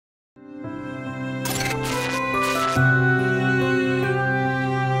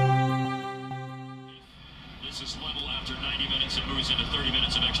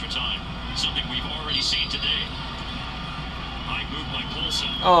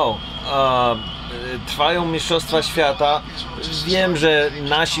Trwają Mistrzostwa Świata. Wiem, że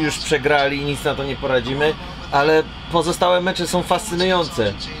nasi już przegrali i nic na to nie poradzimy, ale pozostałe mecze są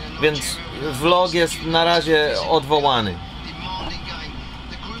fascynujące, więc vlog jest na razie odwołany.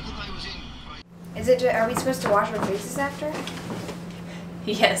 Are we supposed to wash our faces after?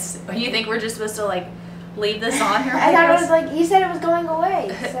 Yes. You think we're just supposed to like leave this on here? I thought it was like, you said it was going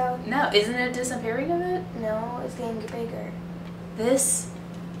away, so. No, isn't it disappearing of it? No, it's getting bigger. This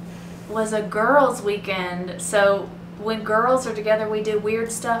was a girls' weekend, so when girls are together we do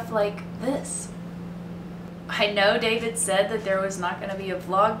weird stuff like this. I know David said that there was not going to be a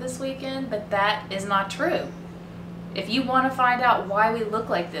vlog this weekend, but that is not true. If you want to find out why we look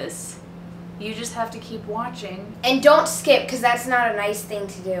like this, you just have to keep watching. And don't skip, because that's not a nice thing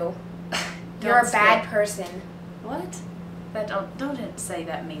to do. You're a bad person. What? That don't say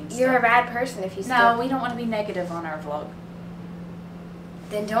that mean stuff. You're a bad person if you skip. No, we don't want to be negative on our vlog.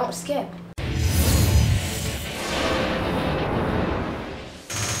 Then don't skip.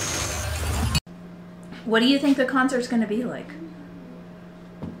 What do you think the concert's going to be like?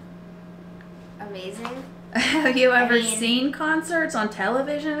 Amazing. Have you ever seen concerts on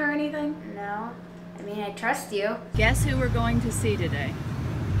television or anything? No. I mean, I trust you. Guess who we're going to see today?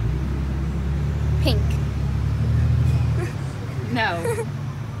 Pink. No.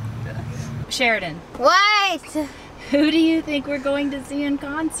 Sheridan. What? Who do you think we're going to see in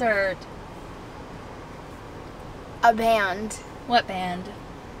concert? A band. What band?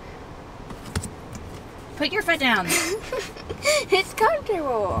 Put your foot down. It's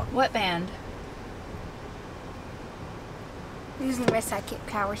comfortable. What band? Using my psychic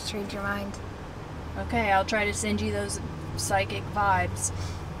powers to read your mind. Okay, I'll try to send you those psychic vibes.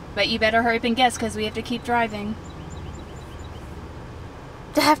 But you better hurry up and guess, because we have to keep driving.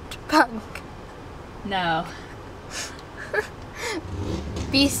 Daft Punk. No.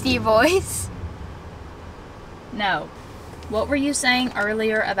 Beastie Boys. No. What were you saying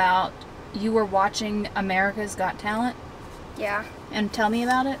earlier about you were watching America's Got Talent? Yeah. And tell me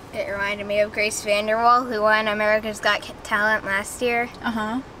about it. It reminded me of Grace Vanderwall, who won America's Got Talent last year.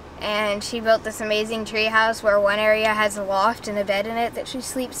 Uh-huh. And she built this amazing tree house where one area has a loft and a bed in it that she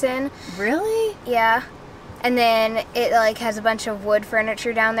sleeps in. Really? Yeah. And then it like has a bunch of wood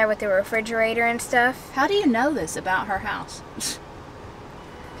furniture down there with a refrigerator and stuff. How do you know this about her house?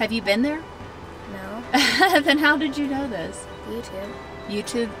 Have you been there? No. Then how did you know this? YouTube.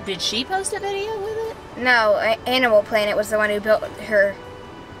 YouTube? Did she post a video with it? No, Animal Planet was the one who built her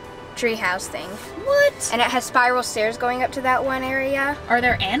treehouse thing. What? And it has spiral stairs going up to that one area. Are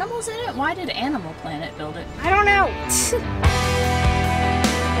there animals in it? Why did Animal Planet build it? I don't know.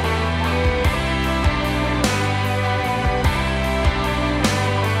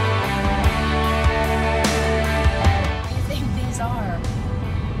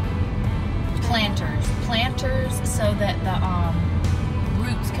 Planters so that the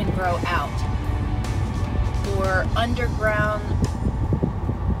roots can grow out. Or underground.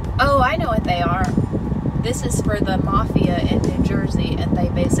 Oh, I know what they are. This is for the mafia in New Jersey, and they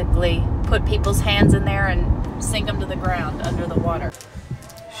basically put people's hands in there and sink them to the ground under the water.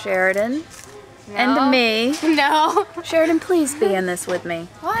 Sheridan. No. And me. No. Sheridan, please be in this with me.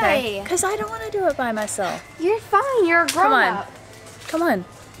 Why? Because I don't want to do it by myself. You're fine. You're a grown-up. Come on.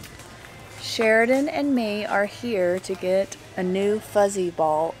 Sheridan and me are here to get a new fuzzy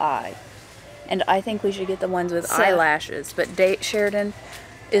ball eye. And I think we should get the ones with eyelashes. But Sheridan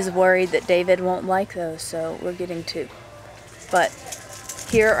is worried that David won't like those, so we're getting two. But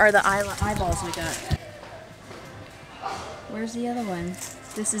here are the eyeballs we got. Where's the other one?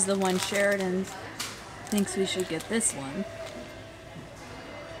 This is the one Sheridan thinks we should get this one.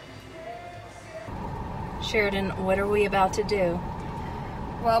 Sheridan, what are we about to do?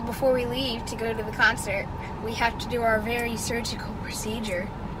 Well, before we leave to go to the concert, we have to do our very surgical procedure.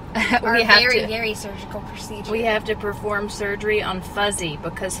 Very surgical procedure. We have to perform surgery on Fuzzy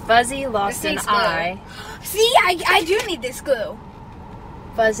because Fuzzy lost an eye. See, I do need this glue.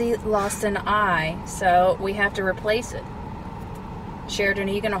 Fuzzy lost an eye, so we have to replace it. Sheridan,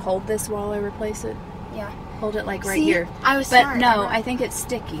 are you going to hold this while I replace it? Yeah. Hold it like right here. I was smart. But no, I think it's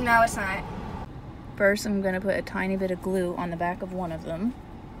sticky. No, it's not. First, I'm going to put a tiny bit of glue on the back of one of them.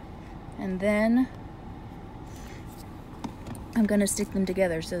 And then I'm going to stick them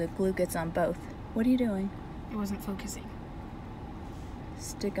together so the glue gets on both. What are you doing? It wasn't focusing.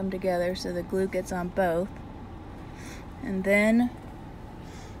 Stick them together so the glue gets on both. And then,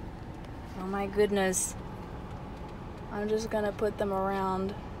 oh my goodness, I'm just going to put them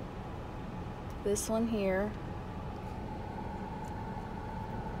around this one here.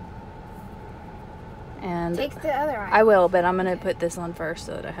 And take the other eye. I will, but I'm going to put this on first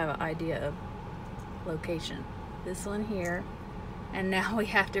so that I have an idea of location. This one here. And now we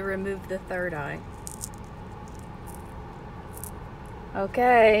have to remove the third eye.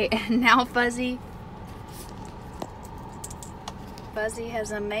 Okay, and now Fuzzy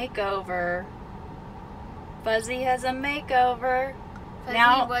has a makeover. Fuzzy has a makeover. Fuzzy,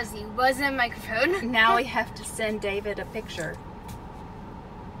 now, Wuzzy a microphone. Now we have to send David a picture.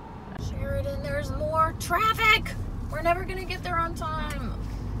 Sheridan, there's more traffic. We're never gonna get there on time.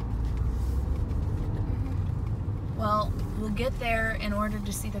 Well, we'll get there in order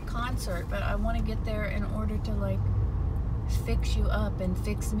to see the concert, but I want to get there in order to like fix you up and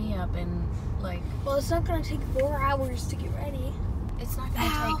fix me up and like. Well, it's not gonna take 4 hours to get ready. It's not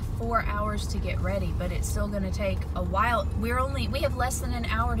gonna take 4 hours to get ready, but it's still gonna take a while. We have less than an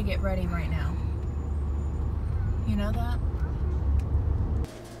hour to get ready right now. You know that?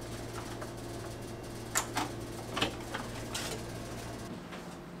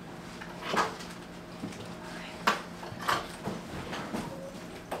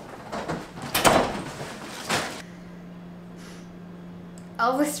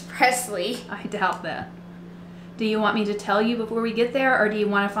 Elvis Presley. I doubt that. Do you want me to tell you before we get there, or do you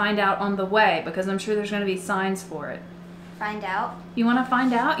want to find out on the way? Because I'm sure there's going to be signs for it. Find out. You want to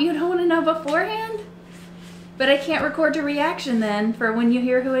find out? You don't want to know beforehand? But I can't record your reaction then for when you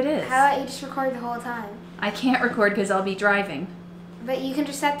hear who it is. How about you just record the whole time? I can't record because I'll be driving. But you can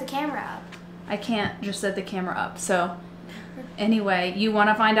just set the camera up. I can't just set the camera up. So anyway, you want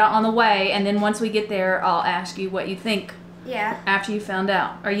to find out on the way, and then once we get there, I'll ask you what you think. Yeah. After you found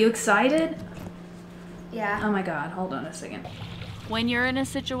out. Are you excited? Yeah. Oh my God, hold on a second. When you're in a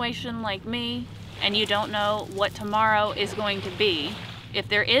situation like me and you don't know what tomorrow is going to be, if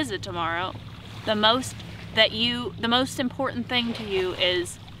there is a tomorrow, the most important thing to you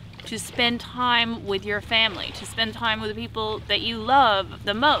is to spend time with your family, to spend time with the people that you love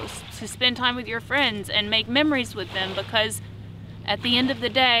the most, to spend time with your friends and make memories with them, because at the end of the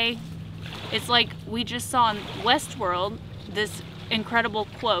day, it's like we just saw in Westworld. This incredible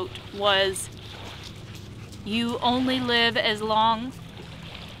quote was, "You only live as long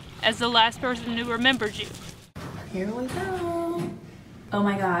as the last person who remembers you." Here we go. Oh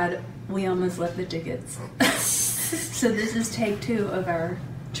my God, we almost left the tickets. So this is take 2 of our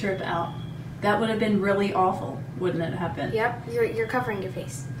trip out. That would have been really awful, wouldn't it have been? Yep, you're covering your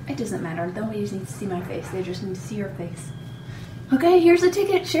face. It doesn't matter. Nobody needs to see my face. They just need to see your face. Okay, here's the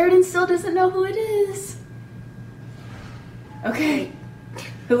ticket. Sheridan still doesn't know who it is. Okay.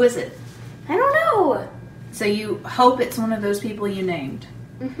 Who is it? I don't know. So you hope it's one of those people you named.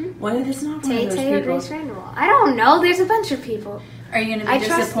 Mm-hmm. What if it's not one of those Tay-Tay or people? Grace Randall. I don't know. There's a bunch of people. Are you going to be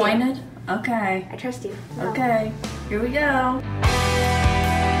disappointed? Okay. I trust you. No. Okay. Here we go.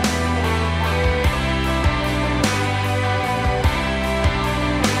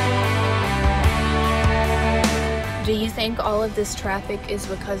 Do you think all of this traffic is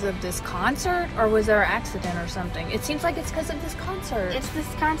because of this concert, or was there an accident or something? It seems like it's because of this concert. It's this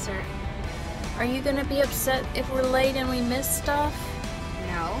concert. Are you gonna be upset if we're late and we miss stuff?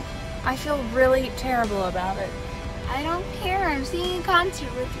 No. I feel really terrible about it. I don't care. I'm seeing a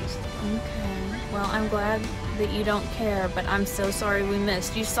concert with you. Okay. Well, I'm glad that you don't care, but I'm so sorry we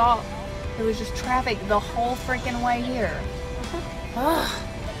missed. You saw there was just traffic the whole freaking way here. Ugh.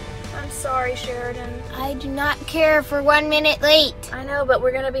 I'm sorry, Sheridan. I do not care for 1 minute late. I know, but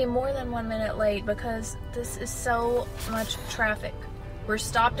we're gonna be more than 1 minute late because this is so much traffic. We're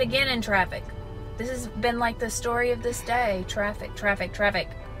stopped again in traffic. This has been like the story of this day. Traffic, traffic, traffic.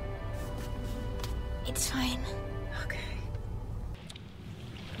 It's fine. Okay.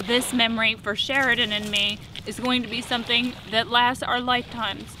 This memory for Sheridan and me is going to be something that lasts our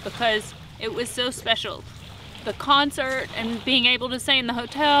lifetimes because it was so special. The concert and being able to stay in the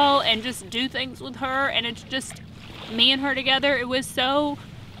hotel and just do things with her, and it's just me and her together. It was so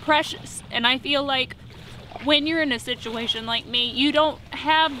precious, and I feel like when you're in a situation like me, you don't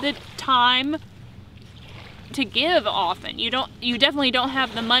have the time to give often. You definitely don't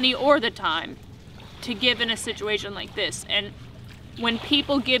have the money or the time to give in a situation like this. And when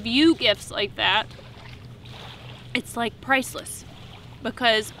people give you gifts like that, it's like priceless,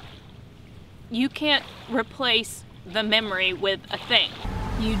 because you can't replace the memory with a thing.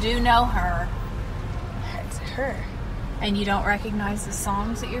 You do know her, It's her. and you don't recognize the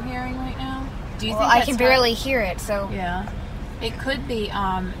songs that you're hearing right now? Do you Well, think I that's can her? barely hear it, so. Yeah. It could be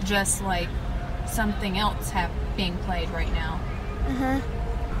just like something else being played right now. Uh-huh.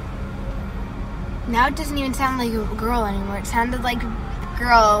 Now it doesn't even sound like a girl anymore. It sounded like a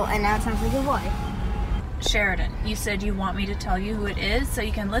girl, and now it sounds like a boy. Sheridan, you said you want me to tell you who it is so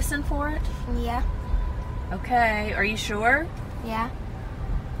you can listen for it? Yeah. Okay, are you sure? Yeah.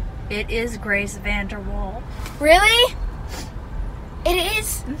 It is Grace Vanderwall. Really? It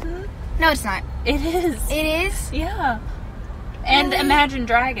is? Mm-hmm. No, it's not. It is. It is? Yeah. And Really? Imagine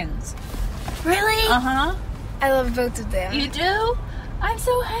Dragons. Really? Uh-huh. I love both of them. You do? I'm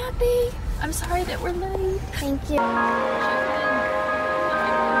so happy. I'm sorry that we're late. Thank you.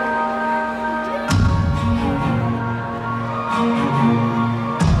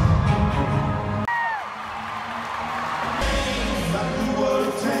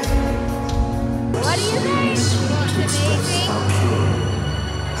 What do you think? Amazing.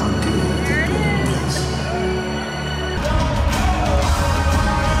 There it is.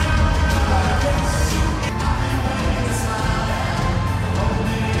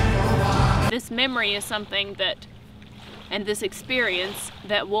 This memory is something that, and this experience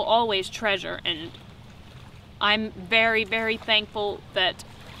that we'll always treasure, and I'm very, very thankful that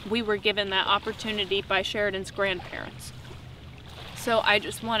we were given that opportunity by Sheridon's grandparents. So I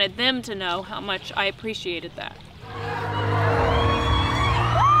just wanted them to know how much I appreciated that.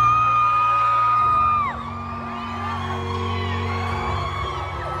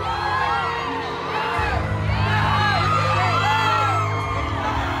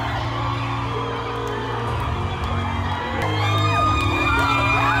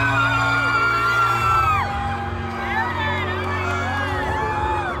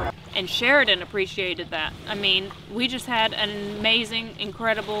 And Sheridon appreciated that. I mean, we just had an amazing,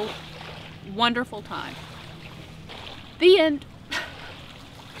 incredible, wonderful time. The end.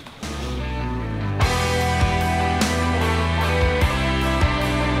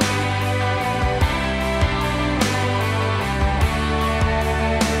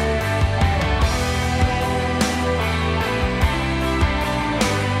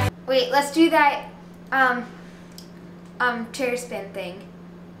 Wait, let's do that chair spin thing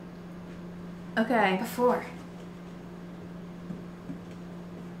Okay. before.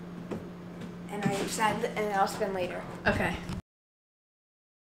 And I decide, and I'll spin later. Okay.